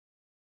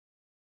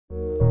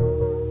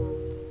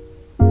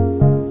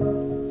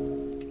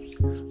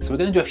So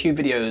we're going to do a few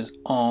videos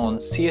on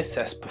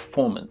CSS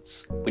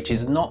performance, which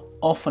is not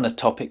often a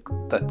topic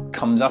that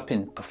comes up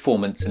in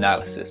performance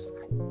analysis.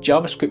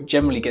 JavaScript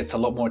generally gets a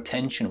lot more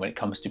attention when it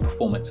comes to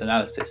performance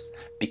analysis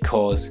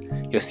because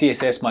your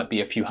CSS might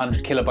be a few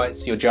hundred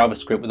kilobytes, your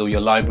JavaScript with all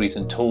your libraries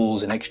and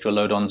tools and extra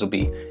load-ons will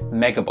be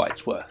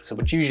megabytes worth. So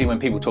usually when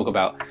people talk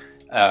about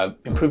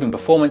improving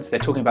performance, they're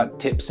talking about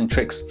tips and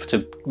tricks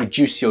to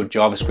reduce your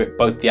JavaScript,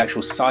 both the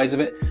actual size of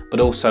it,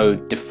 but also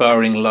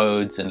deferring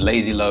loads and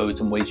lazy loads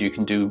and ways you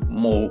can do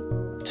more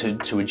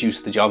to reduce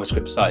the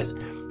JavaScript size.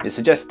 It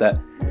suggests that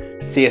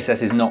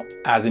CSS is not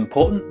as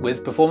important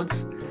with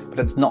performance, but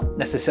that's not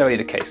necessarily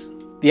the case.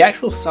 The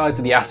actual size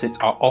of the assets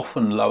are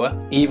often lower.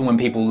 Even when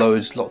people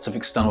load lots of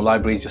external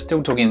libraries, you're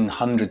still talking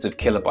hundreds of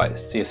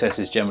kilobytes. CSS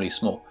is generally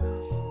small.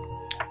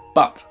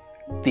 But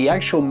the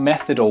actual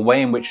method or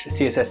way in which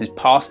CSS is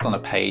passed on a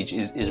page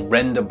is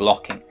render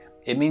blocking.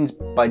 It means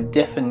by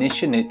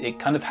definition it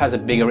kind of has a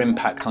bigger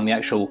impact on the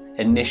actual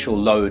initial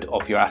load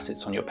of your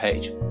assets on your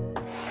page.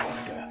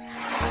 Let's go.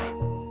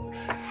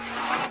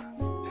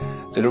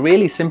 So to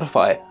really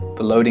simplify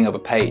the loading of a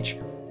page,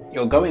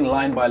 you're going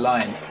line by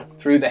line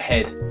through the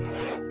head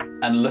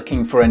and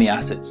looking for any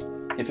assets.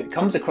 If it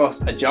comes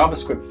across a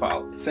JavaScript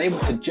file, it's able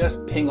to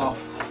just ping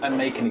off and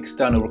make an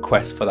external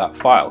request for that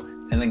file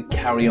and then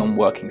carry on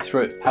working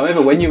through it.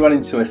 However, when you run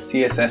into a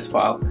CSS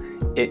file,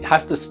 it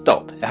has to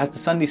stop. It has to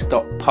suddenly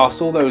stop,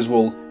 pass all those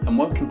rules, and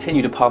won't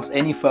continue to pass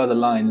any further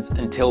lines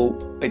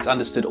until it's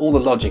understood all the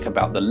logic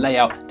about the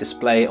layout,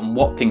 display, and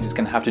what things it's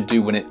going to have to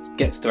do when it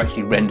gets to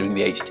actually rendering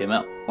the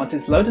HTML. Once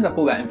it's loaded up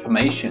all that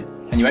information,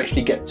 and you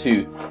actually get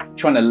to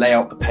trying to lay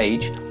out the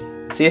page,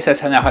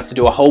 CSS now has to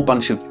do a whole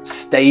bunch of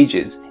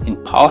stages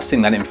in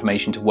passing that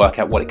information to work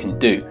out what it can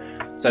do.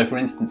 So for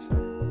instance,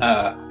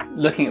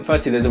 looking at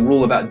firstly, there's a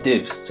rule about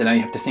divs. So now you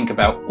have to think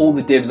about all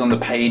the divs on the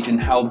page and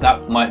how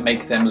that might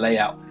make them lay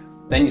out.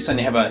 Then you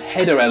suddenly have a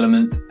header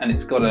element and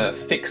it's got a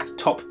fixed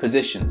top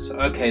position. So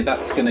okay,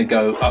 that's going to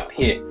go up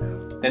here.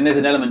 Then there's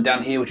an element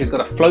down here which has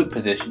got a float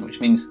position, which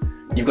means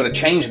you've got to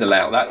change the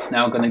layout. That's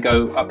now going to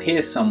go up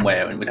here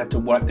somewhere and we'd have to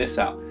work this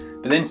out.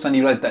 But then suddenly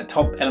you realize that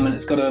top element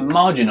has got a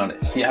margin on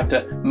it. So you have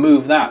to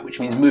move that, which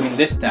means moving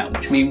this down,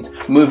 which means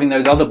moving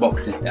those other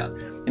boxes down.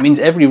 It means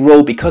every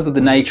rule, because of the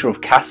nature of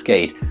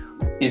Cascade,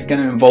 is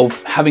going to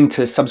involve having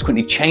to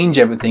subsequently change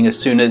everything as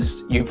soon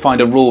as you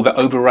find a rule that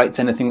overwrites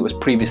anything that was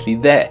previously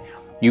there.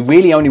 You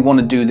really only want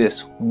to do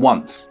this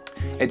once.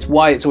 It's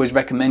why it's always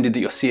recommended that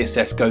your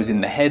CSS goes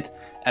in the head,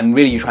 and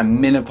really you try and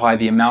minify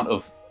the amount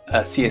of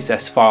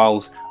CSS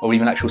files or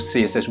even actual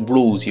CSS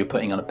rules you're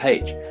putting on a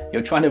page.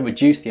 You're trying to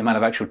reduce the amount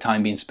of actual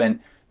time being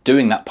spent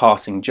doing that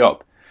passing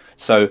job.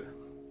 So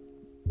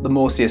the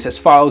more CSS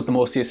files, the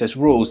more CSS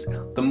rules,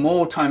 the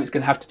more time it's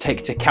going to have to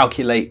take to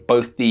calculate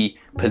both the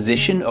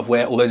position of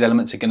where all those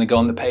elements are going to go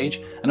on the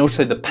page and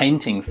also the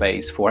painting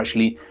phase for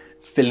actually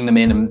filling them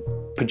in and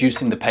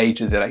producing the page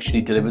that it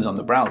actually delivers on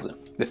the browser.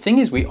 The thing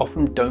is, we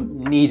often don't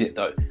need it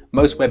though.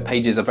 Most web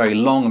pages are very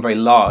long and very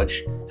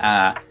large.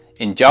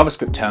 In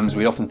JavaScript terms,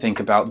 we often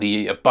think about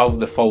the above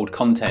the fold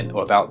content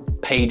or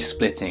about page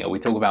splitting, or we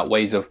talk about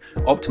ways of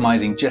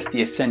optimizing just the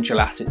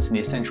essential assets and the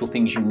essential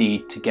things you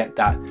need to get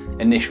that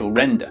initial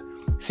render.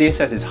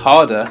 CSS is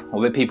harder,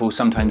 although people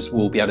sometimes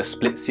will be able to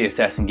split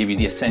CSS and give you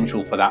the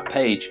essential for that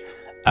page.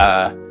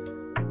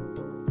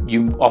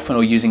 You often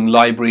are using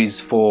libraries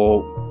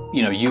for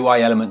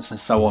UI elements and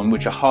so on,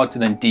 which are hard to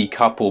then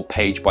decouple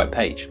page by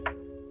page.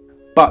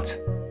 But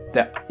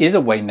there is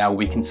a way now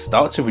we can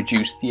start to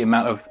reduce the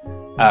amount of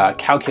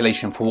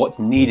calculation for what's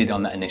needed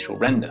on that initial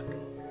render.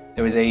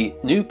 There is a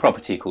new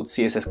property called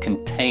CSS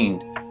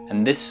contained,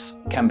 and this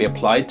can be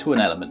applied to an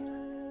element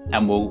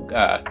and will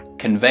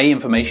convey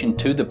information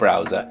to the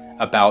browser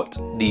about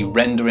the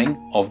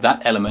rendering of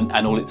that element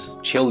and all its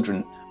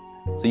children.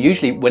 So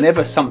usually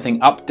whenever something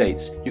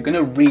updates, you're going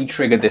to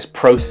re-trigger this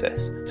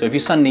process. So if you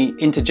suddenly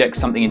interject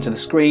something into the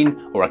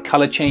screen or a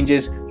color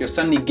changes, you're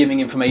suddenly giving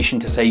information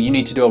to say you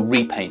need to do a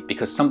repaint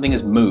because something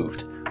has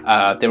moved.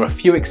 There are a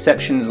few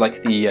exceptions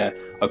like the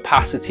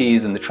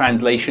opacities and the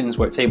translations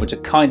where it's able to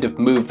kind of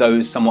move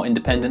those somewhat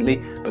independently,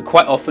 but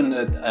quite often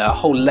a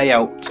whole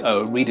layout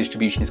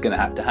redistribution is going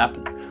to have to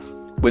happen.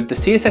 With the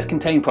CSS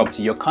contained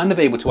property, you're kind of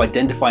able to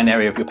identify an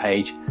area of your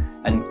page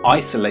and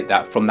isolate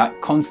that from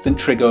that constant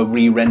trigger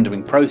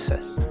re-rendering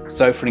process.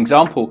 So for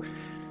example,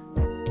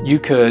 you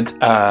could,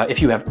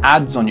 if you have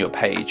ads on your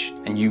page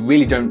and you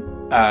really don't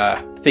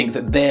think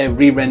that their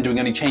re-rendering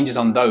only changes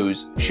on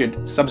those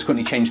should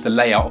subsequently change the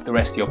layout of the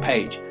rest of your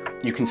page,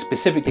 you can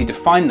specifically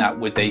define that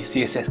with a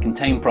CSS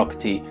contained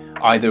property,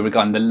 either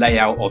regarding the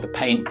layout or the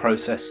paint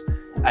process,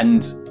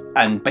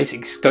 and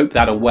basically scope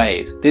that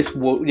away. This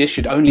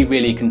should only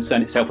really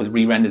concern itself with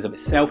re-renders of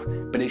itself,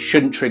 but it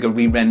shouldn't trigger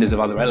re-renders of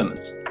other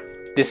elements.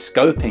 This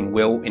scoping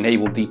will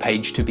enable the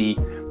page to be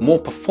more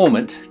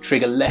performant,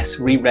 trigger less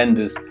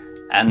re-renders,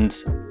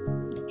 and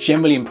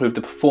generally improve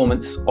the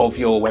performance of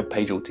your web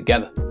page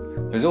altogether.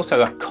 There's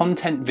also a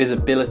content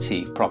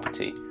visibility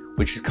property,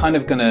 which is kind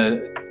of going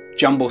to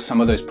jumble some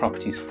of those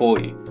properties for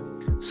you.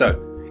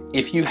 So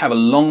if you have a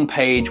long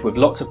page with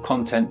lots of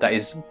content that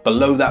is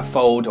below that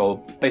fold or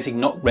basically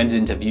not rendered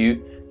into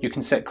view, you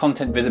can set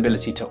content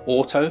visibility to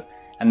auto,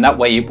 and that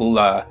way it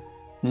will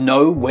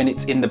know when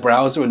it's in the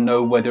browser and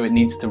know whether it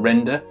needs to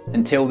render.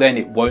 Until then,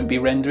 it won't be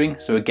rendering,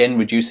 so again,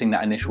 reducing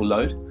that initial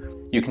load.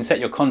 You can set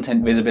your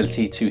content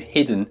visibility to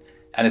hidden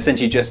and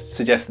essentially just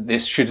suggest that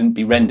this shouldn't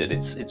be rendered.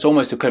 It's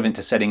almost equivalent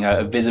to setting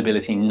a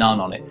visibility none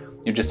on it.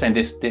 You're just saying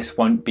this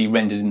won't be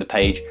rendered in the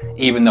page,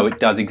 even though it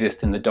does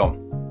exist in the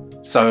DOM.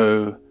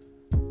 So,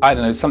 I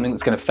don't know, something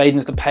that's going to fade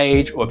into the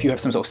page, or if you have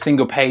some sort of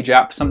single page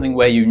app, something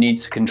where you need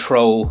to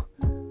control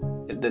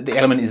that the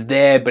element is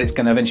there, but it's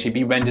going to eventually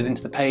be rendered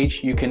into the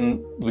page, you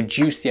can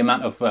reduce the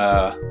amount of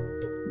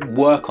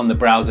work on the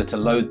browser to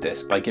load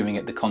this by giving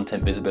it the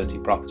content visibility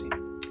property.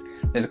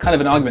 There's a kind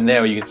of an argument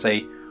there where you could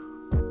say,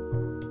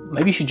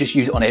 maybe you should just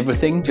use it on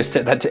everything, just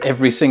set that to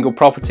every single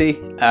property,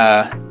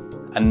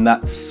 and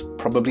that's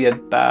probably a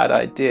bad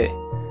idea.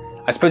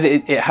 I suppose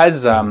it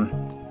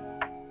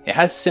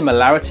has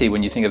similarity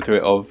when you think through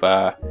it of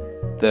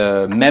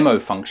the memo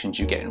functions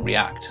you get in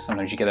React.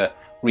 Sometimes you get a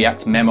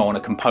React memo on a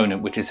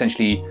component which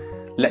essentially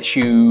lets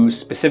you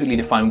specifically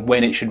define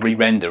when it should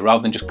re-render,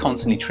 rather than just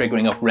constantly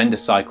triggering off render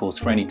cycles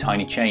for any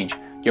tiny change.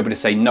 You're able to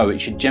say, no, it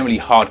should generally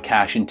hard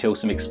cache until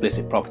some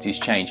explicit properties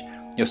change.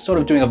 You're sort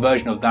of doing a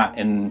version of that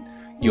in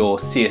your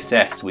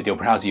CSS with your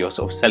browser. You're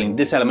sort of saying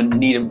this element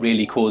needn't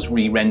really cause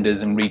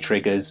re-renders and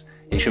re-triggers.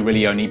 It should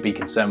really only be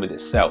concerned with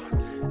itself.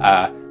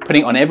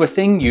 Putting it on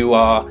everything, you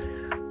are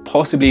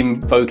possibly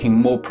invoking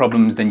more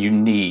problems than you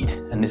need.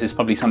 And this is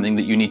probably something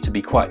that you need to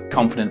be quite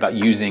confident about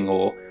using,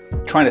 or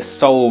trying to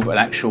solve an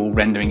actual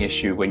rendering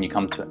issue when you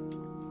come to it.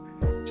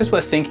 It's just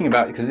worth thinking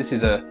about, because this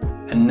is a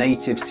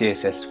native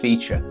CSS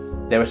feature.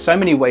 There are so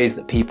many ways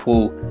that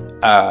people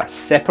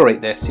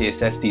separate their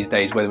CSS these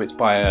days, whether it's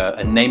by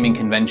a naming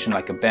convention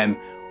like a BEM,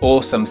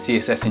 or some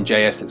CSS in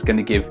JS that's going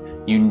to give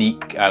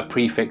unique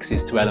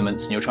prefixes to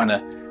elements, and you're trying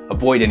to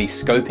avoid any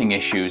scoping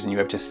issues and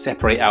you're able to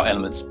separate out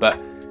elements. But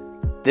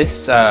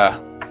this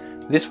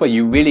way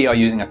you really are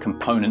using a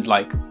component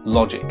like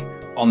logic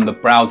on the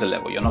browser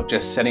level. You're not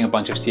just setting a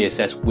bunch of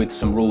CSS with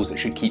some rules that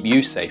should keep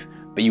you safe,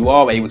 but you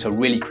are able to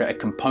really create a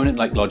component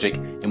like logic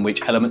in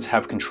which elements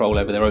have control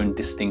over their own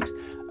distinct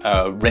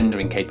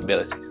rendering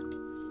capabilities.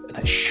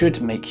 That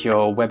should make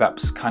your web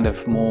apps kind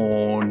of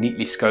more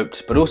neatly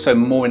scoped, but also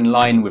more in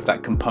line with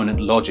that component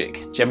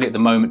logic. Generally at the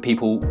moment,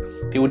 people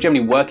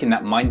generally work in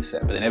that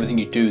mindset, but then everything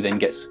you do then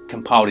gets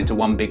compiled into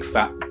one big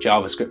fat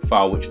JavaScript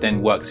file, which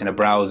then works in a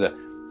browser,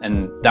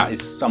 and that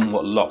is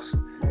somewhat lost.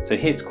 So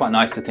here it's quite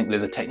nice to think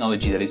there's a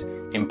technology that is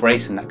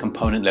embracing that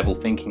component level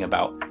thinking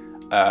about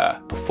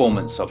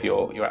performance of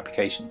your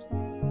applications.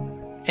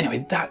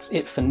 Anyway, that's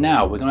it for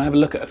now. We're going to have a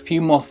look at a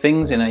few more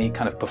things in a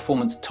kind of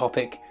performance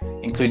topic,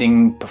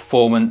 including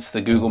performance,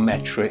 the Google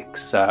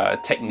metrics,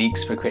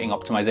 techniques for creating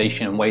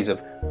optimization and ways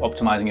of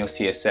optimizing your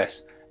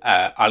CSS.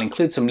 I'll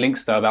include some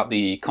links though about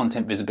the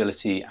content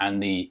visibility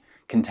and the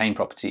contain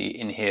property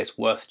in here. It's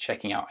worth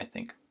checking out, I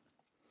think.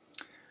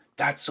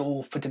 That's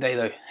all for today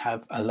though.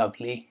 Have a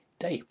lovely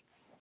day.